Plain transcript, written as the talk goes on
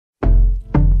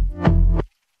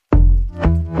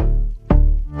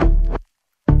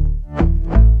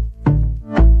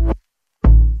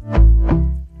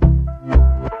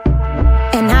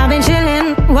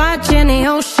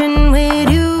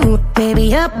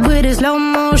with a slow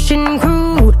motion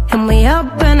crew, and we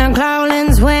up in our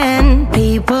growlings when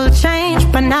people change,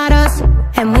 but not us.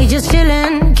 And we just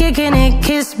chillin', kicking it,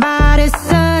 kissed by the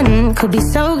sun. Could be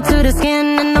soaked to the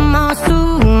skin in the mall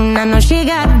soon. I know she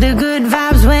got the good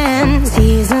vibes when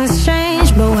seasons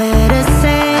change, but we're the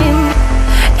same.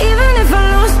 Even if I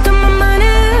lost all my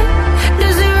money, the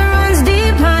zero runs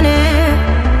deep, honey.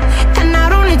 And I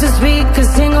don't need to speak a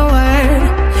single word,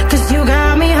 'cause you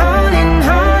got me holding,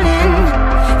 holding.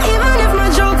 Even if my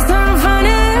jokes aren't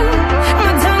funny,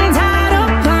 my tongue tied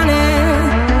up on it.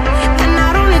 And I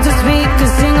don't need to speak a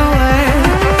single word,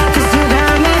 'cause you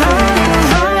got me holding,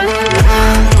 holding.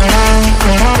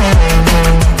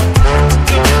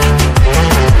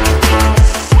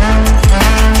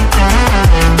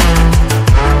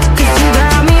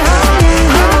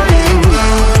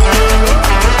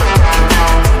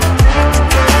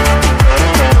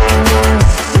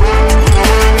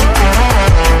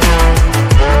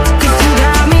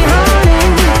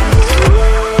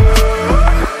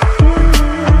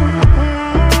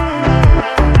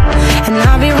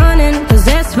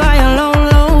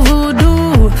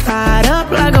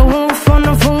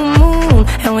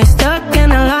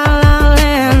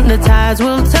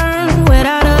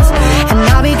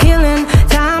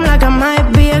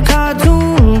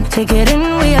 Take it in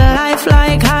real life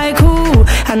like haiku.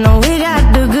 I know we got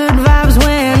the good vibes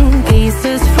when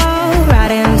pieces fall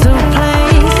right into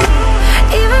place.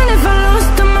 Even if I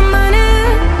lost all my money,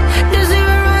 the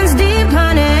zero runs deep,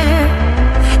 honey.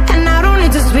 And I don't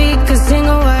need to speak a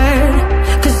single word,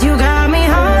 'cause you got me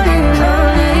holding,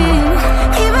 holding.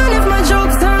 Even if my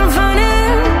jokes aren't funny,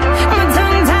 my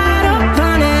tongue tied up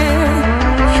on it.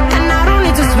 And I don't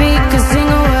need to speak a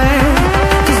single word,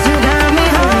 'cause you got me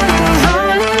holding,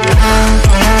 holding.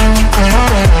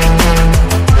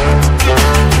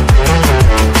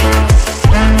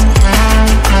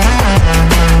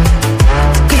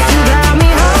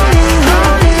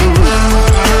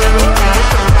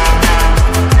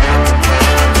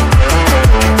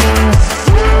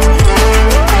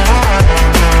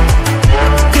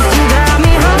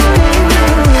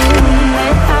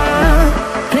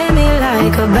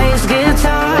 A bass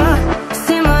guitar,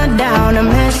 simmer down and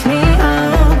mash me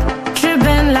up,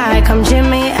 tripping like I'm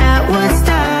Jimmy at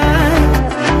Woodstock.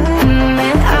 And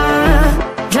I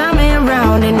drumming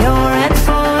round in your red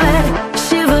Ford,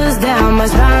 shivers down my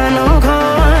spinal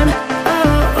cord.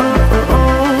 Oh, oh, oh,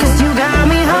 oh, 'cause you got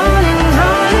me holding,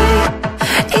 holding.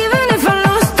 Even if I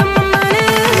lost all my money,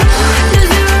 the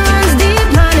zero runs deep,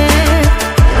 honey.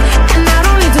 And I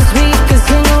don't need to speak a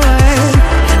single word,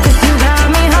 'cause you got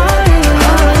me holding.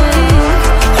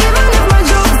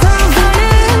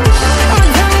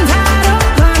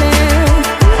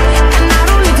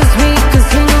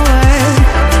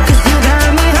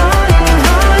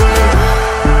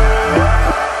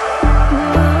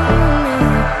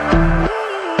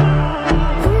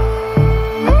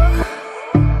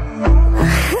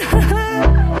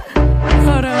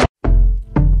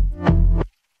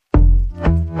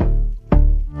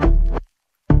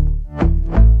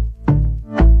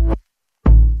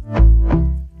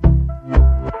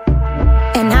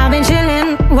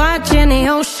 Watching the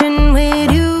ocean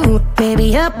with you,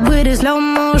 baby, up with a slow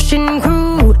motion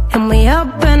crew, and we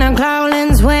up in our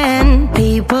growlings when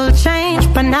people change,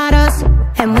 but not us.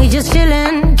 And we just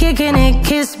chillin', kicking it,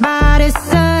 kissed by the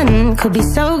sun. Could be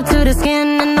soaked to the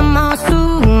skin in the mall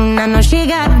soon. I know she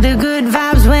got the good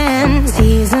vibes when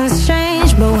seasons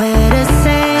change, but we're the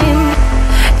same.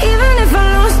 Even if I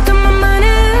lost all my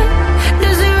money, the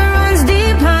zero runs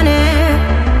deep, honey.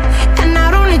 And I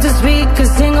don't need to speak a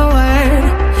single word,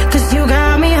 'cause you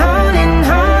got me holding,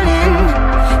 holding.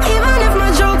 Even if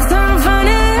my jokes aren't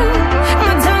funny,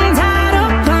 my tongue tied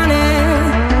up on it.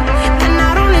 And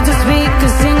I don't need to speak a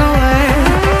single word,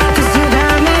 'cause you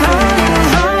got me holding,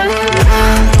 holding.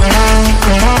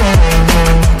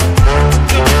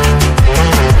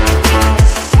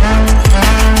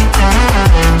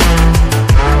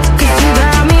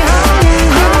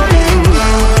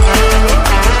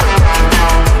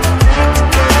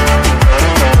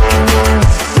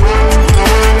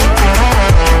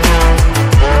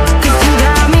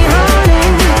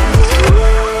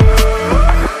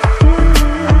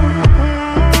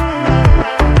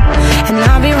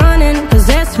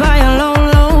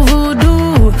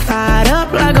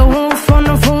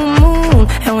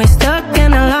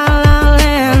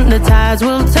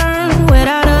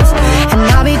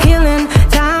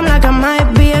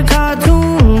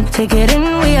 Take it in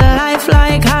real life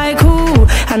like haiku.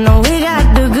 I know we got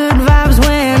the good vibes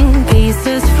when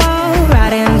pieces fall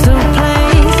right into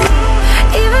place.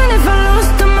 Even if I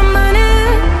lost all my money,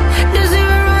 the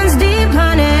zero runs deep,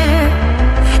 honey.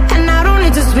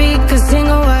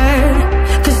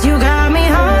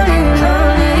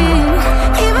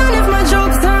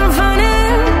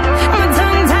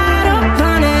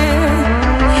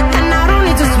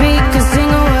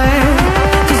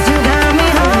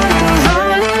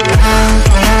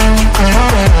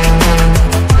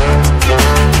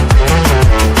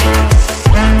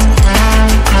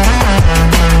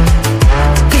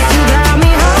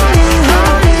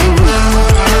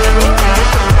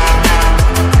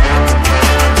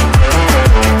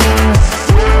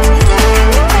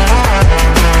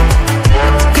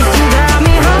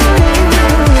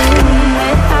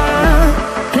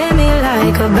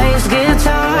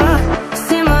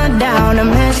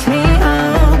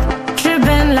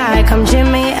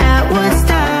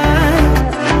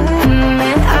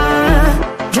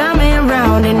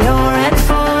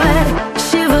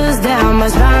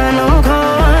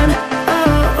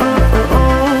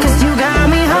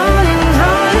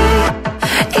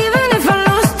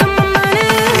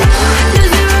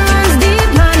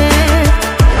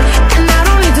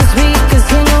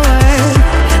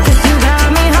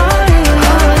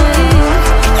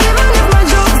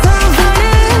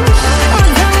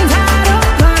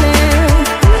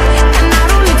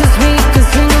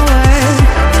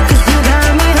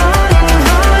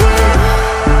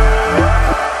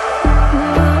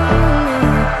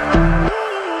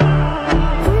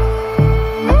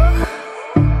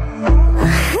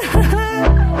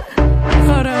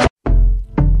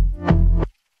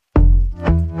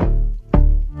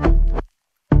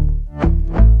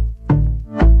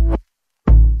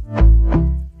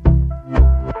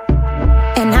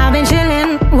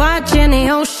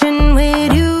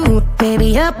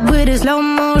 up with a slow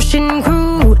motion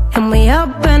crew, and we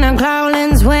up in our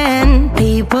growlings when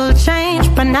people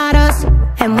change, but not us.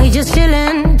 And we just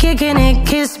chillin', kicking it,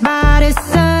 kissed by the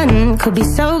sun. Could be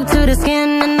soaked to the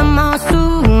skin in the mall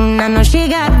soon. I know she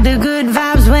got the good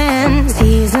vibes when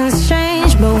seasons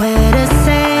change, but we're the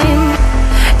same.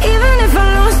 Even if I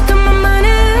lost all my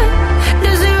money,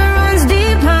 the zero runs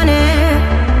deep, honey.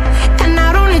 And I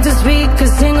don't need to speak a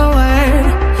single word,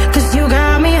 'cause you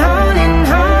got me holding,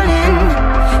 holding.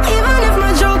 Even if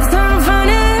my jokes aren't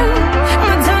funny,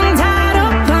 my tongue tied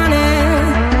up on it.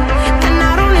 And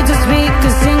I don't need to speak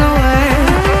a single word,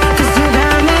 'cause you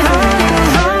got me holding,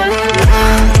 holding.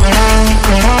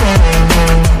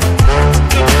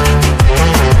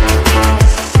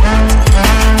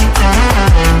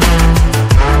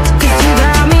 'Cause you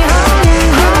got me holding,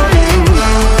 holding.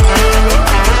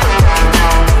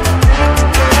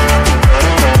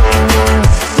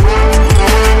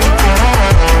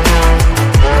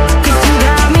 'Cause you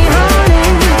got me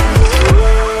holding.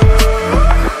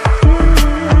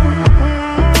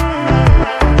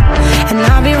 And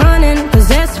I'll be running,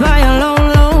 possessed by a low,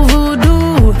 low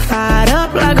voodoo. Fired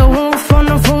up like a wolf on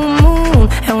a full moon.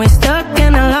 And we're stuck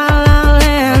in a la la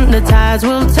land. The tides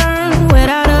will turn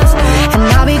without us. And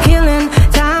I'll be killing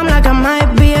time like I might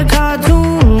be a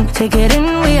cartoon. Take it in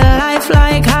real life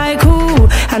like haiku.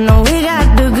 I know we got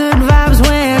the good vibes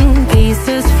when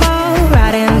pieces fall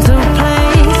right into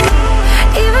place.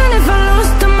 Even if I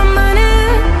lost all my money,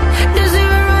 the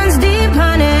zero runs deep,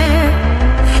 honey.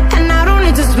 And I don't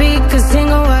need to speak a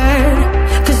single word,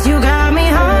 'cause you got me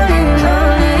holding,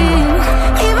 holding.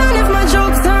 Even if my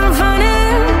jokes aren't funny,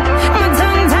 my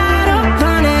tongue tied up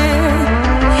on it.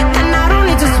 And I don't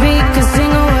need to speak a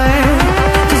single word,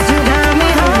 'cause you got me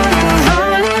holding,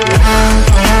 holding.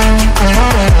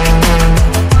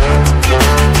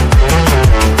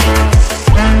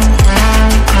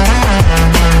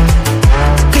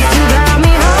 'Cause you got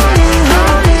me holding,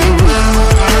 holding.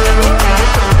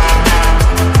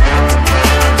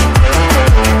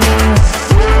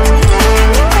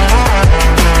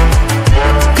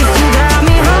 'Cause you got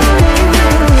me holding.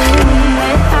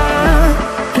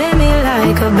 Play me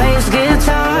like a bass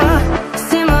guitar,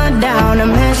 simmer down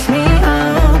and mash me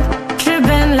up,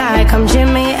 tripping like I'm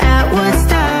Jimmy at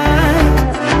Woodstock.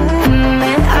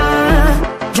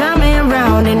 Drive me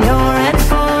around in your red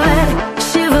Ford,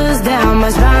 shivers down my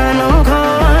spinal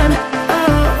cord.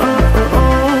 Oh, oh, oh,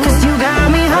 oh. 'Cause you got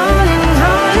me holding,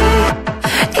 holding.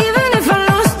 Even if I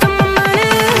lost all my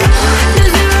money, the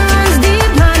zero runs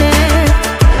deep, honey.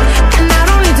 And I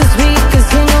don't need to speak a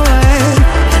single word,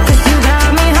 'cause you got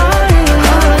me holding,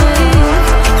 holding.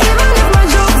 Even if my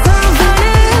jokes aren't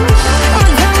funny, my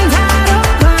tongue tied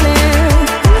up on it.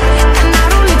 And I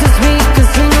don't need to speak a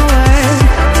single word,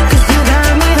 'cause you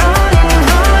got me holding,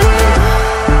 holding.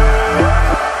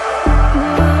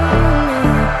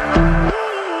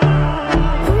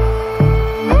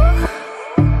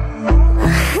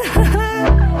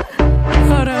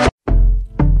 Hold on.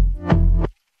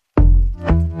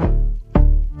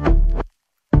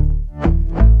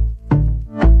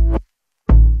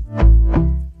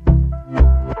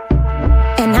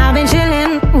 And I've been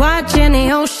chillin', watching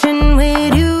the ocean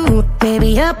with you.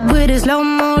 Baby, up with a slow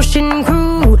motion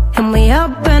crew. And we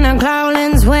up in our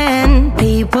growlings when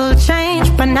people change,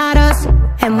 but not us.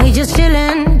 And we just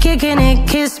chillin', kicking it,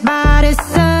 kissed by the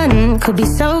sun. Could be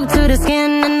soaked to the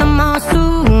skin in the mall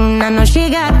soon. I know she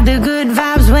got the good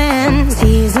vibes